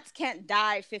aunt can't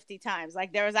die 50 times.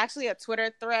 Like, there was actually a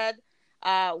Twitter thread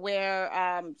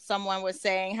where someone was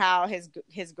saying how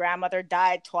his grandmother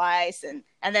died twice,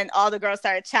 and then all the girls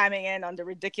started chiming in on the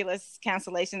ridiculous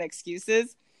cancellation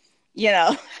excuses,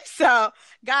 so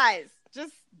guys,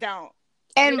 just don't.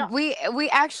 And we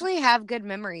actually have good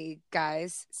memory,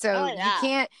 guys. So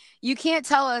you can't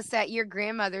tell us that your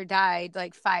grandmother died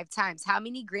like 5 times. How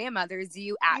many grandmothers do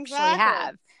you actually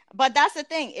have? But that's the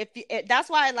thing. That's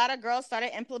why a lot of girls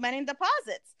started implementing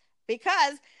deposits,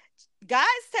 because guys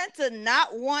tend to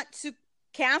not want to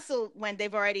cancel when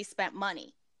they've already spent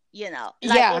money.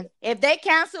 Like if they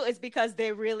cancel, it's because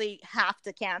they really have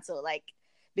to cancel, like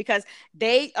because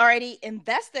they already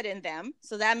invested in them.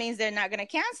 So that means they're not going to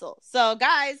cancel. So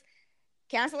guys,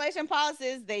 cancellation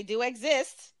policies, they do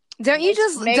exist.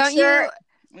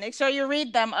 Make sure you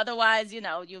read them. Otherwise,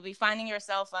 you'll be finding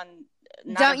yourself on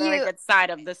not a very good side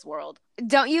of this world.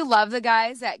 Don't you love the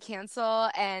guys that cancel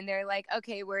and they're like,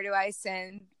 okay, where do I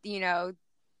send, the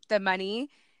money?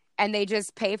 And they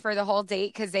just pay for the whole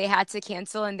date because they had to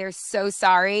cancel and they're so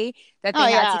sorry that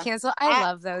they had to cancel. I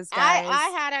love those guys. I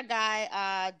had a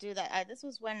guy do that. This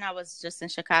was when I was just in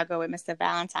Chicago with Mr.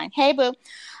 Valentine. Hey, boo.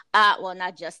 Well,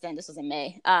 not just then. This was in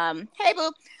May. Hey,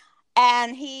 boo.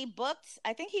 And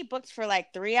I think he booked for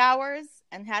like 3 hours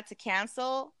and had to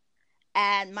cancel.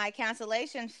 And my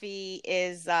cancellation fee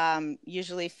is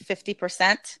usually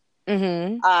 50%.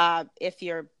 Mm-hmm. If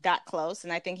you're that close.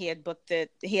 And I think he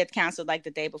had canceled like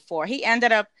the day before. He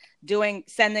ended up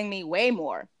sending me way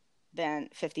more than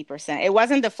 50%. It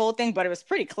wasn't the full thing, but it was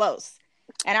pretty close.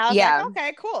 And I was like,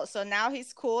 okay, cool. So now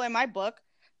he's cool in my book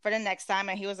for the next time.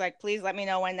 And he was like, please let me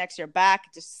know when next you're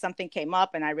back. Just something came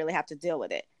up and I really have to deal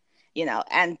with it,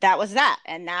 and that was that.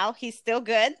 And now he's still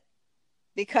good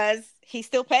because he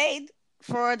still paid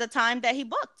for the time that he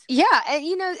booked. Yeah. And,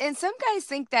 and some guys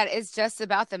think that it's just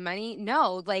about the money.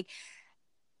 No, like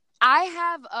I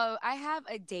have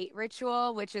a date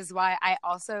ritual, which is why I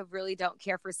also really don't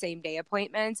care for same day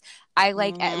appointments. I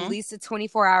like at least a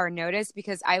 24-hour notice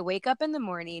because I wake up in the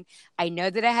morning, I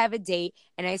know that I have a date,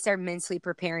 and I start mentally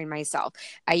preparing myself.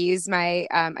 I use my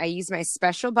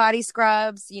special body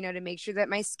scrubs, to make sure that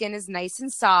my skin is nice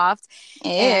and soft.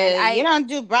 And you don't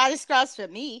do body scrubs for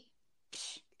me.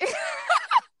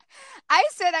 I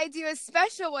said I do a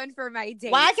special one for my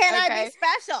date. Why can't I be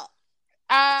special?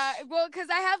 Well, because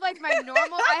I have like my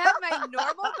normal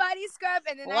body scrub,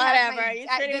 and then whatever. You're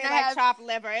treating me like chopped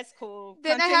liver. It's cool.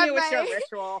 Then Continue with your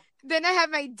ritual. Then I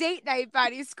have my date night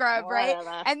body scrub, right?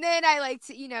 And then I like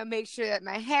to, make sure that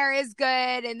my hair is good,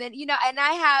 and then and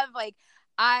I have like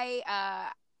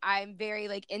I'm very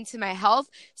like into my health.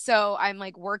 So I'm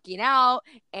like working out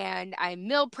and I'm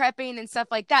meal prepping and stuff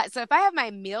like that. So if I have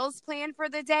my meals planned for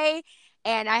the day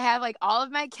and I have like all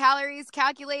of my calories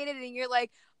calculated and you're like,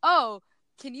 oh,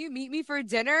 can you meet me for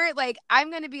dinner? Like,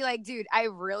 I'm going to be like, dude, I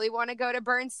really want to go to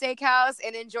Burns Steakhouse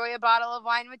and enjoy a bottle of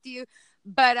wine with you.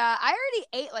 But I already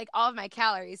ate like all of my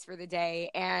calories for the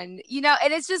day. And,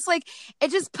 and it's just like,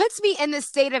 it just puts me in the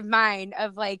state of mind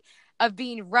of like, of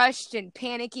being rushed and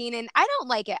panicking. And I don't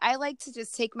like it. I like to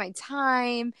just take my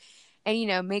time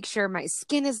and, make sure my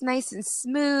skin is nice and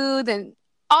smooth and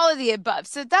all of the above.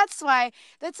 So that's a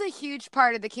huge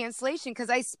part of the cancellation,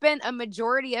 because I spent a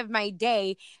majority of my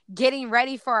day getting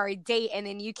ready for our date and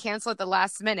then you cancel at the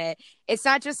last minute. It's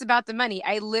not just about the money.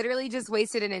 I literally just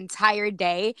wasted an entire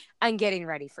day on getting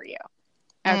ready for you.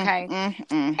 Okay.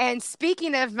 And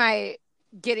speaking of my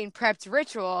getting prepped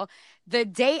ritual, the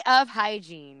day of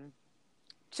hygiene.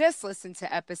 Just listen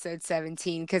to episode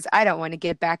 17 because I don't want to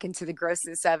get back into the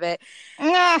grossness of it.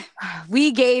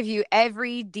 We gave you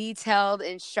every detailed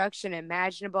instruction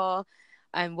imaginable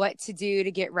on what to do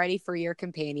to get ready for your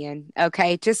companion.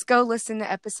 Okay, just go listen to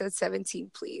episode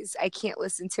 17, please. I can't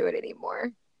listen to it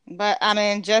anymore. But I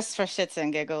mean, just for shits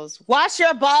and giggles, wash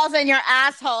your balls and your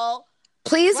asshole.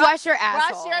 Please wash your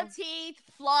asshole. Brush your teeth,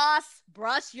 floss,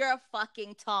 brush your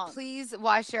fucking tongue. Please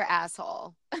wash your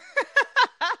asshole.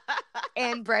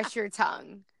 And brush your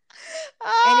tongue.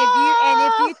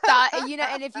 And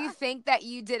if you think that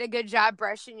you did a good job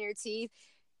brushing your teeth,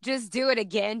 just do it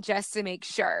again just to make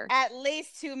sure. At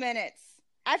least 2 minutes.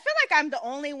 I feel like I'm the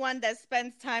only one that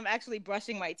spends time actually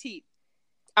brushing my teeth.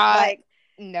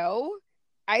 No.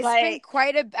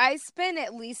 I spend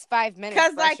at least 5 minutes.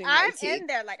 Because I'm in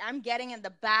there, I'm getting in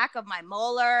the back of my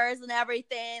molars and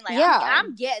everything.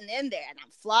 I'm getting in there and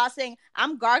I'm flossing.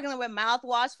 I'm gargling with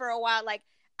mouthwash for a while.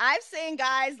 I've seen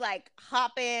guys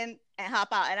hop in and hop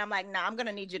out, and I'm like, nah, I'm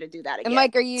gonna need you to do that again. I'm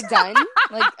like, are you done?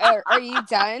 Are you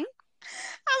done?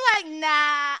 I'm like,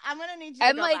 nah, I'm gonna need you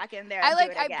to go back in there.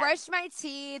 I brush my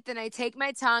teeth and I take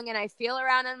my tongue and I feel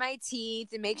around on my teeth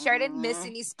and make sure I didn't miss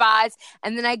any spots.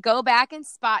 And then I go back and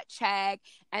spot check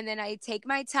and then I take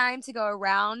my time to go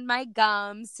around my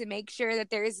gums to make sure that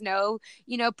there's no,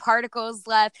 particles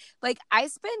left. Like, I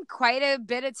spend quite a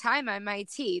bit of time on my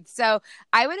teeth. So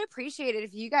I would appreciate it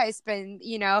if you guys spend,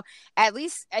 at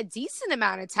least a decent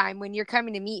amount of time when you're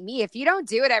coming to meet me. If you don't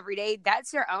do it every day,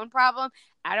 that's your own problem.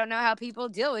 I don't know how people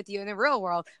deal with you in the real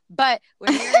world, but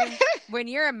when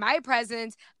you're in my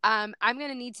presence, I'm going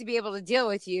to need to be able to deal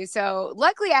with you. So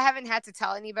luckily I haven't had to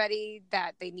tell anybody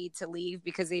that they need to leave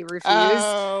because they refuse.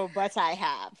 Oh, but I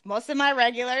have. Most of my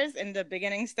regulars in the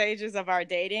beginning stages of our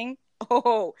dating,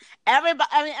 everybody,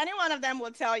 I mean, any one of them will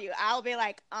tell you, I'll be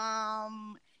like,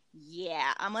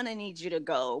 yeah, I'm going to need you to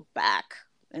go back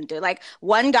and do, like,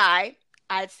 one guy,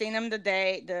 I'd seen him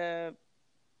the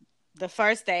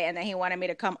first day, and then he wanted me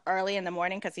to come early in the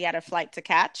morning because he had a flight to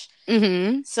catch.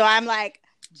 Mm-hmm. So I'm like,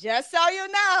 just so you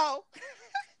know,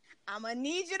 I'm going to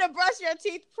need you to brush your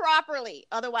teeth properly.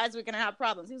 Otherwise, we're going to have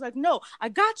problems. He was like, no, I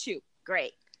got you.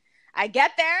 Great. I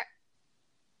get there.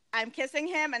 I'm kissing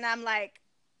him, and I'm like,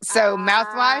 so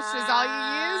mouthwash is all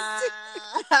you used?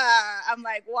 I'm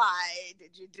like, why did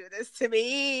you do this to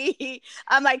me?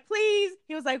 I'm like, please.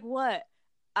 He was like, what?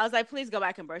 I was like, please go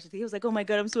back and brush your teeth. He was like, oh my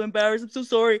God, I'm so embarrassed. I'm so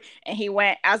sorry. And he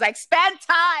went. I was like, spend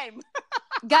time.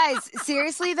 Guys,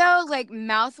 seriously though, like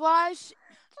mouthwash,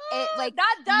 that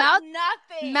does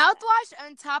nothing. Mouthwash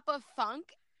on top of funk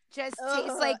just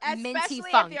tastes like minty funk.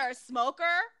 Especially if you're a smoker.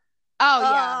 Oh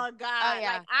yeah. Oh God. Oh,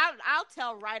 yeah. Like I'll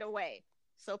tell right away.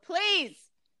 So please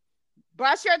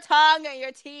brush your tongue and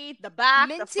your teeth, the back,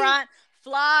 the front,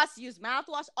 floss, use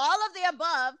mouthwash, all of the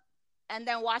above, and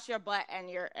then wash your butt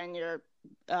and your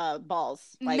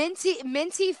balls. Like,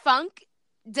 minty funk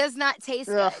does not taste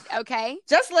good. Okay,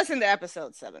 just listen to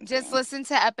episode 17. Just listen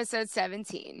to episode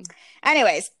 17.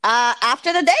 Anyways,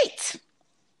 after the date,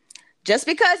 just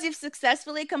because you've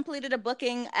successfully completed a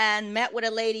booking and met with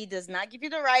a lady does not give you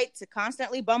the right to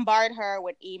constantly bombard her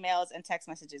with emails and text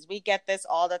messages. We get this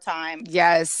all the time.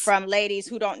 Yes, from ladies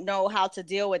who don't know how to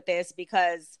deal with this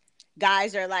because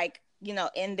guys are like,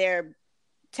 in their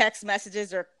text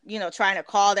messages or trying to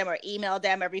call them or email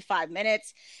them every 5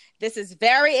 minutes. This is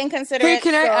very inconsiderate. Hey,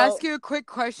 can I ask you a quick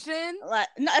question? Like,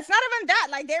 no, it's not even that.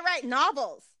 Like, they write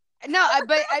novels. No,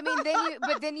 but I mean,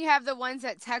 then you have the ones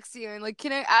that text you and like,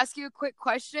 can I ask you a quick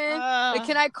question? Like,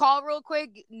 can I call real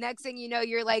quick? Next thing you know,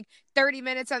 you're like 30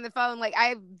 minutes on the phone. Like,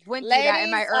 I went through that in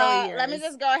my early years. Let me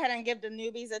just go ahead and give the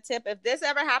newbies a tip. If this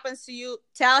ever happens to you,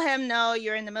 tell him no,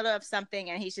 you're in the middle of something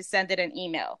and he should send it an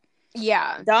email.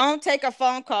 Yeah. Don't take a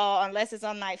phone call unless it's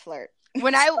on Night Flirt.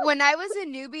 When I was a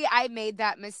newbie, I made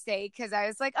that mistake because I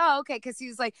was like, oh, okay. Because he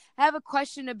was like, I have a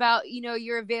question about,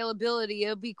 your availability.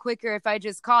 It'll be quicker if I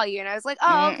just call you. And I was like,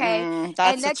 oh, okay.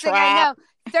 And next thing I know,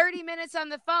 30 minutes on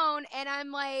the phone, and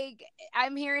I'm like,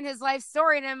 I'm hearing his life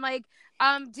story, and I'm like,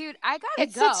 dude, I gotta go.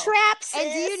 It's a trap, sis.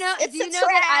 And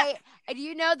do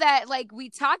you know that like we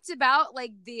talked about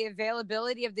like the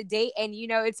availability of the date, and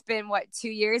it's been 2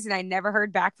 years, and I never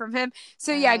heard back from him.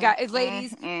 So yeah, guys,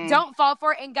 ladies, don't fall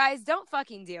for it, and guys, don't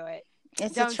fucking do it.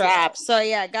 It's a trap. So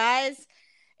yeah, guys,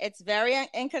 it's very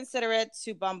inconsiderate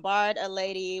to bombard a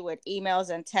lady with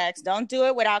emails and texts. Don't do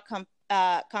it without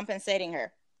compensating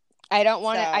her. I don't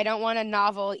want a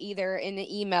novel either in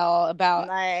the email about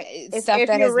stuff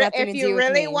that has nothing to do with me. If you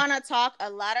really want to talk, a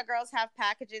lot of girls have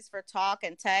packages for talk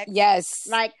and text. Yes.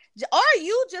 Like, or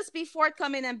you just be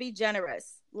forthcoming and be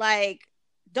generous. Like,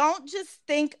 don't just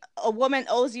think a woman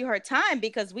owes you her time,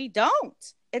 because we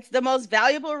don't. It's the most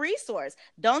valuable resource.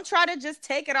 Don't try to just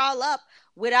take it all up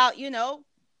without,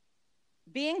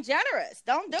 being generous.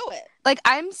 Don't do it.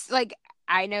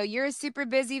 I know you're super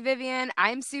busy, Vivian.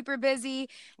 I'm super busy.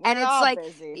 And it's like,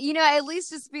 busy. At least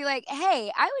just be like,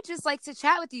 hey, I would just like to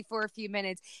chat with you for a few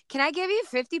minutes. Can I give you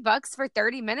 $50 for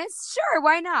 30 minutes? Sure.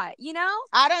 Why not?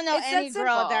 I don't know any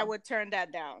girl that would turn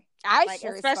that down.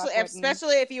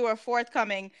 Especially if you were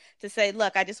forthcoming to say,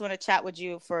 look, I just want to chat with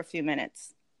you for a few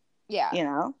minutes. Yeah.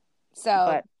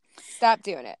 So stop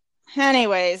doing it.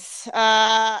 Anyways,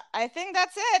 I think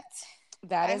that's it.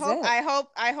 I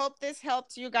hope this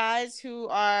helped you guys who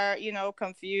are,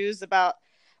 confused about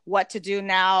what to do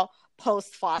now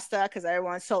post FOSTA, because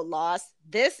everyone's so lost.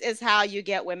 This is how you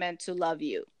get women to love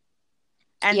you.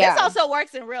 And this also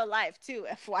works in real life too,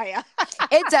 FYI.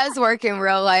 It does work in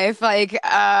real life. Like,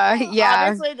 yeah.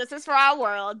 Obviously, this is for our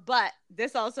world, but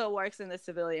this also works in the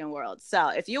civilian world. So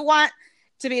if you want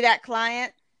to be that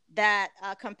client that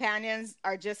companions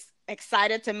are just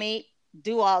excited to meet,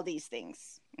 do all these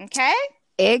things. Okay?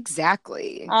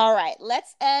 Exactly. All right.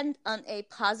 Let's end on a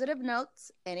positive note.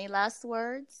 Any last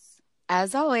words?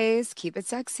 As always, keep it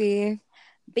sexy.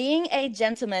 Being a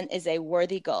gentleman is a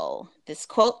worthy goal. This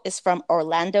quote is from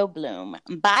Orlando Bloom.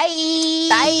 Bye!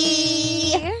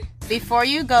 Bye! Before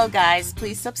you go, guys,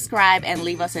 please subscribe and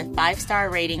leave us a 5-star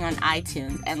rating on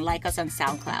iTunes and like us on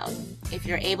SoundCloud. If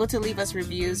you're able to leave us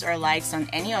reviews or likes on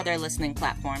any other listening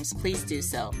platforms, please do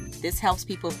so. This helps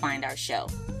people find our show.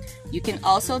 You can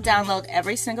also download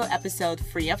every single episode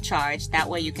free of charge. That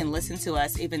way you can listen to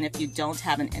us even if you don't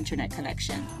have an internet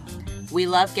connection. We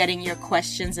love getting your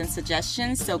questions and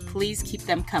suggestions, so please keep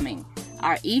them coming.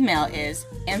 Our email is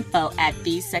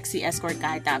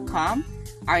info@thesexyescortguide.com.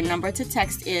 Our number to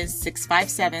text is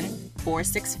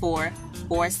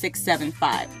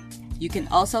 657-464-4675. You can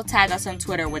also tag us on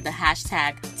Twitter with the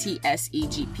hashtag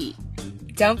TSEGP.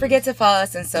 Don't forget to follow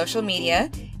us on social media,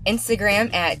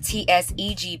 Instagram at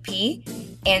TSEGP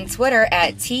and Twitter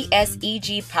at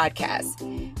TSEG Podcast.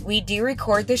 We do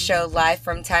record the show live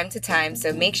from time to time,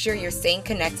 so make sure you're staying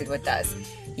connected with us.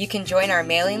 You can join our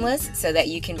mailing list so that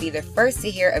you can be the first to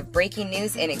hear of breaking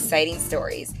news and exciting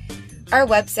stories. Our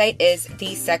website is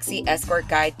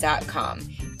thesexyescortguide.com.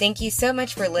 Thank you so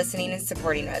much for listening and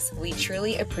supporting us. We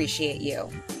truly appreciate you.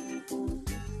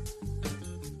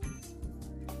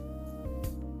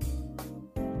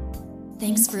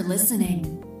 Thanks for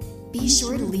listening. Be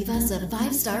sure to leave us a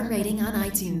 5-star rating on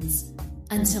iTunes.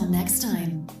 Until next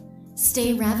time,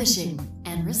 stay ravishing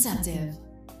and receptive.